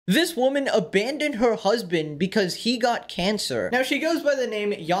This woman abandoned her husband because he got cancer. Now, she goes by the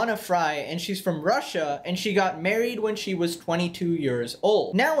name Yana Fry, and she's from Russia, and she got married when she was 22 years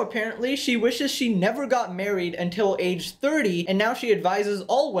old. Now, apparently, she wishes she never got married until age 30, and now she advises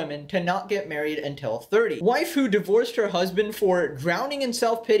all women to not get married until 30. Wife who divorced her husband for drowning in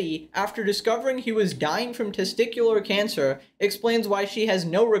self-pity after discovering he was dying from testicular cancer explains why she has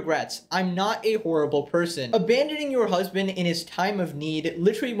no regrets. I'm not a horrible person. Abandoning your husband in his time of need,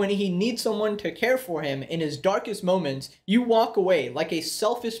 literally when he needs someone to care for him in his darkest moments, you walk away like a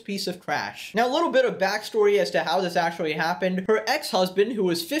selfish piece of trash. Now, a little bit of backstory as to how this actually happened. Her ex-husband, who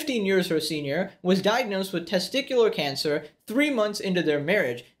was 15 years her senior, was diagnosed with testicular cancer 3 months into their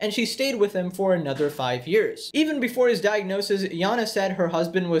marriage, and she stayed with him for another 5 years. Even before his diagnosis, Yana said her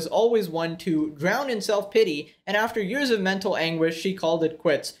husband was always one to drown in self-pity, and after years of mental anguish, she called it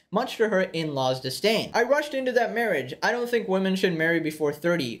quits, much to her in-laws' disdain. I rushed into that marriage. I don't think women should marry before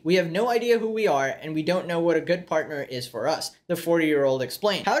 30. We have no idea who we are, and we don't know what a good partner is for us, the 40-year-old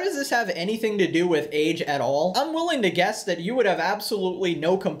explained. How does this have anything to do with age at all? I'm willing to guess that you would have absolutely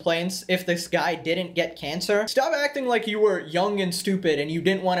no complaints if this guy didn't get cancer. Stop acting like you were young and stupid and you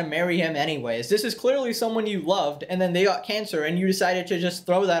didn't want to marry him anyways. This is clearly someone you loved, and then they got cancer and you decided to just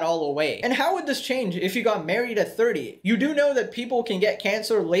throw that all away. And how would this change if you got married at 30? You do know that people can get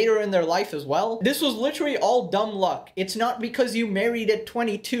cancer later in their life as well. This was literally all dumb luck. It's not because you married at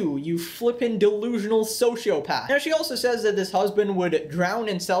 22, you flippin' delusional sociopath. Now, she also says that this husband would drown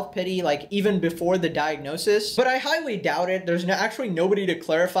in self-pity like even before the diagnosis, but I highly doubt it. There's actually nobody to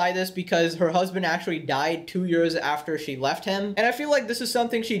clarify this because her husband actually died 2 years after she left him, and I feel like this is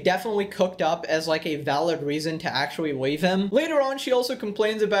something she definitely cooked up as like a valid reason to actually leave him. Later on, she also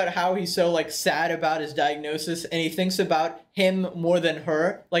complains about how he's so like sad about his diagnosis and he thinks about him more than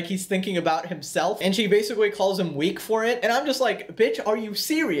her, like he's thinking about himself, and she basically calls him weak for it. And I'm just like, bitch, are you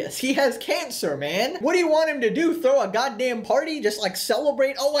serious? He has cancer, man. What do you want him to do? Throw a goddamn party? Just like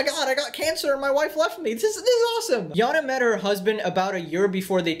celebrate? Oh my god, I got cancer and my wife left me. This is awesome. Yana met her husband about a year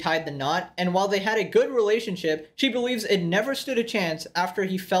before they tied the knot, and while they had a good relationship, she believes it never stood a chance after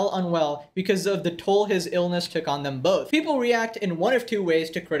he fell unwell because of the toll his illness took on them both. People react in one of two ways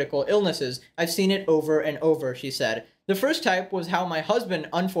to critical illnesses. I've seen it over and over, she said. The first type was how my husband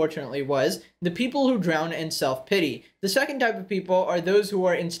unfortunately was, the people who drown in self-pity. The second type of people are those who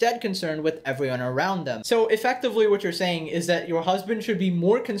are instead concerned with everyone around them. So effectively what you're saying is that your husband should be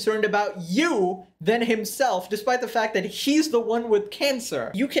more concerned about you than himself, despite the fact that he's the one with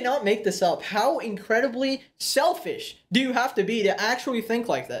cancer. You cannot make this up. How incredibly selfish do you have to be to actually think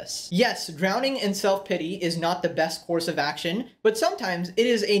like this? Yes, drowning in self-pity is not the best course of action, but sometimes it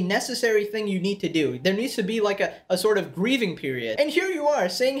is a necessary thing you need to do. There needs to be like a sort of grieving period. And here you are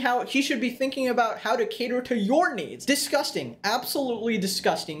saying how he should be thinking about how to cater to your needs. Disgusting. Absolutely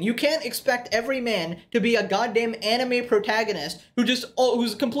disgusting. You can't expect every man to be a goddamn anime protagonist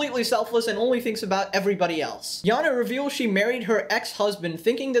who's completely selfless and only thinks about everybody else. Yana reveals she married her ex-husband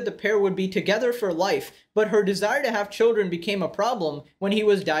thinking that the pair would be together for life, but her desire to have children became a problem when he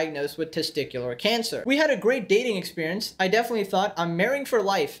was diagnosed with testicular cancer. We had a great dating experience. I definitely thought, I'm marrying for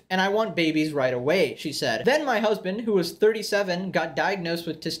life and I want babies right away, she said. Then my husband, who was 37, got diagnosed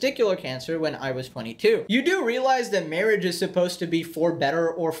with testicular cancer when I was 22. You do realize that marriage is supposed to be for better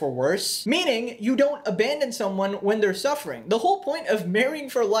or for worse? Meaning, you don't abandon someone when they're suffering. The whole point of marrying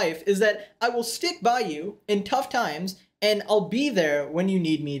for life is that I will stick by you in tough times and I'll be there when you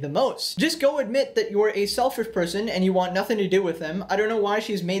need me the most. Just go admit that you're a selfish person and you want nothing to do with them. I don't know why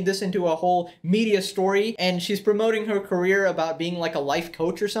she's made this into a whole media story and she's promoting her career about being like a life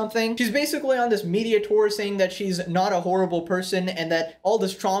coach or something. She's basically on this media tour saying that she's not a horrible person and that all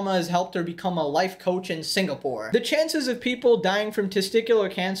this trauma has helped her become a life coach in Singapore. The chances of people dying from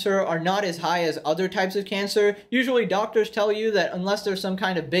testicular cancer are not as high as other types of cancer. Usually doctors tell you that unless there's some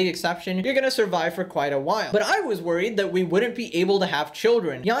kind of big exception, you're gonna survive for quite a while. But I was worried that we wouldn't be able to have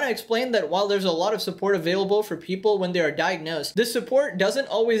children. Yana explained that while there's a lot of support available for people when they are diagnosed, this support doesn't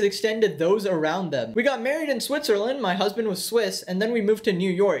always extend to those around them. We got married in Switzerland, my husband was Swiss, and then we moved to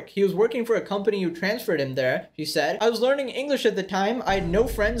New York. He was working for a company who transferred him there, she said. I was learning English at the time, I had no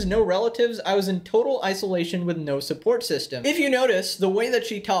friends, no relatives, I was in total isolation with no support system. If you notice, the way that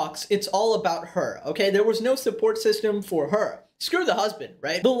she talks, it's all about her, okay? There was no support system for her. Screw the husband,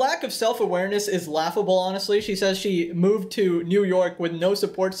 right? The lack of self-awareness is laughable, honestly. She says she moved to New York with no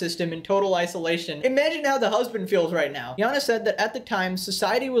support system in total isolation. Imagine how the husband feels right now. Yana said that at the time,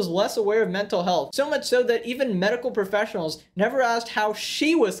 society was less aware of mental health, so much so that even medical professionals never asked how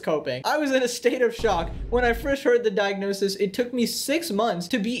she was coping. I was in a state of shock. When I first heard the diagnosis, it took me 6 months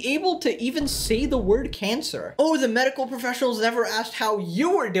to be able to even say the word cancer. Oh, the medical professionals never asked how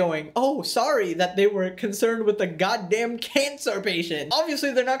you were doing. Oh, sorry that they were concerned with the goddamn cancer patient.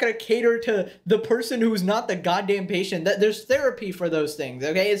 Obviously, they're not gonna cater to the person who's not the goddamn patient. There's therapy for those things,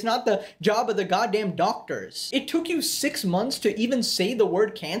 okay? It's not the job of the goddamn doctors. It took you 6 months to even say the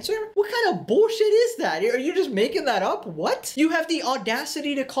word cancer? What kind of bullshit is that? Are you just making that up? What? You have the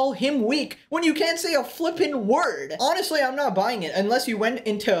audacity to call him weak when you can't say a flippin' word. Honestly, I'm not buying it unless you went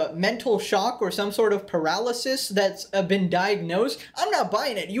into mental shock or some sort of paralysis that's been diagnosed. I'm not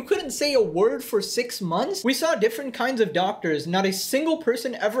buying it. You couldn't say a word for 6 months? We saw different kinds of doctors. Not a single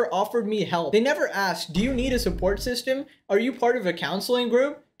person ever offered me help. They never asked, do you need a support system? Are you part of a counseling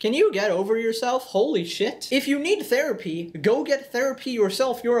group? Can you get over yourself? Holy shit. If you need therapy, go get therapy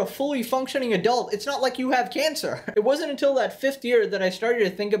yourself. You're a fully functioning adult. It's not like you have cancer. It wasn't until that 5th year that I started to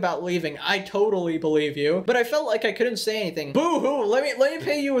think about leaving. I totally believe you, but I felt like I couldn't say anything. Boo-hoo, let me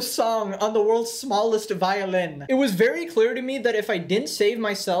play you a song on the world's smallest violin. It was very clear to me that if I didn't save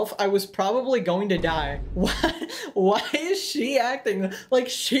myself, I was probably going to die. Why is she acting like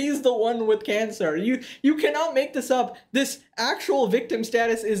she's the one with cancer? You cannot make this up. This actual victim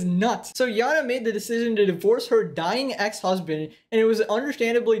status is nuts. So Yana made the decision to divorce her dying ex-husband, and it was an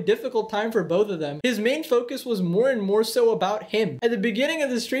understandably difficult time for both of them. His main focus was more and more so about him. At the beginning of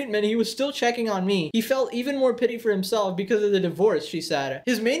this treatment, he was still checking on me. He felt even more pity for himself because of the divorce, she said.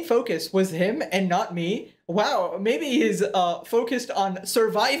 His main focus was him and not me. Wow, maybe he's focused on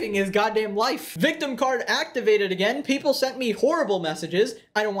surviving his goddamn life. Victim card activated again. People sent me horrible messages.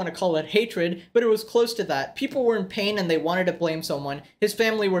 I don't want to call it hatred, but it was close to that. People were in pain and they wanted to blame someone. His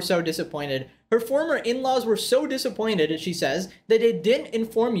family were so disappointed. Her former in-laws were so disappointed, she says, that they didn't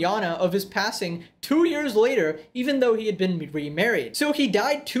inform Yana of his passing 2 years later, even though he had been remarried. So he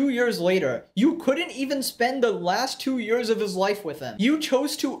died 2 years later. You couldn't even spend the last 2 years of his life with him. You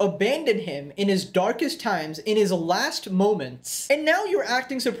chose to abandon him in his darkest times, in his last moments. And now you're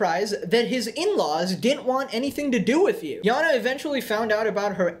acting surprised that his in-laws didn't want anything to do with you. Yana eventually found out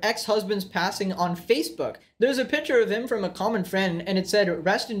about her ex-husband's passing on Facebook. There's a picture of him from a common friend, and it said,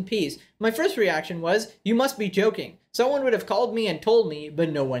 "Rest in peace." My first reaction was, you must be joking. Someone would have called me and told me,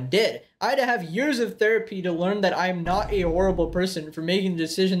 but no one did. I had to have years of therapy to learn that I'm not a horrible person for making the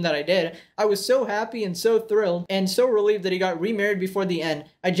decision that I did. I was so happy and so thrilled and so relieved that he got remarried before the end.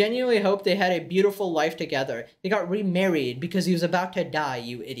 I genuinely hope they had a beautiful life together. They got remarried because he was about to die,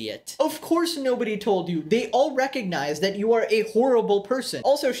 you idiot. Of course nobody told you. They all recognize that you are a horrible person.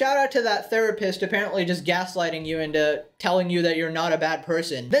 Also, shout out to that therapist apparently just gaslighting you into telling you that you're not a bad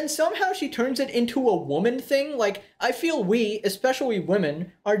person. Then somehow she turns it into a woman thing. Like, I feel we, especially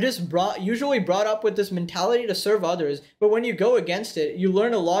women, are just usually brought up with this mentality to serve others, but when you go against it, you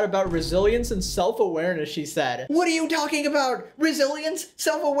learn a lot about resilience and self-awareness, she said. What are you talking about? Resilience?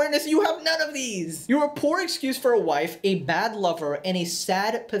 Self-awareness? You have none of these! You're a poor excuse for a wife, a bad lover, and a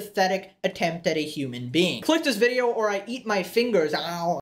sad, pathetic attempt at a human being. Click this video or I eat my fingers. Ow.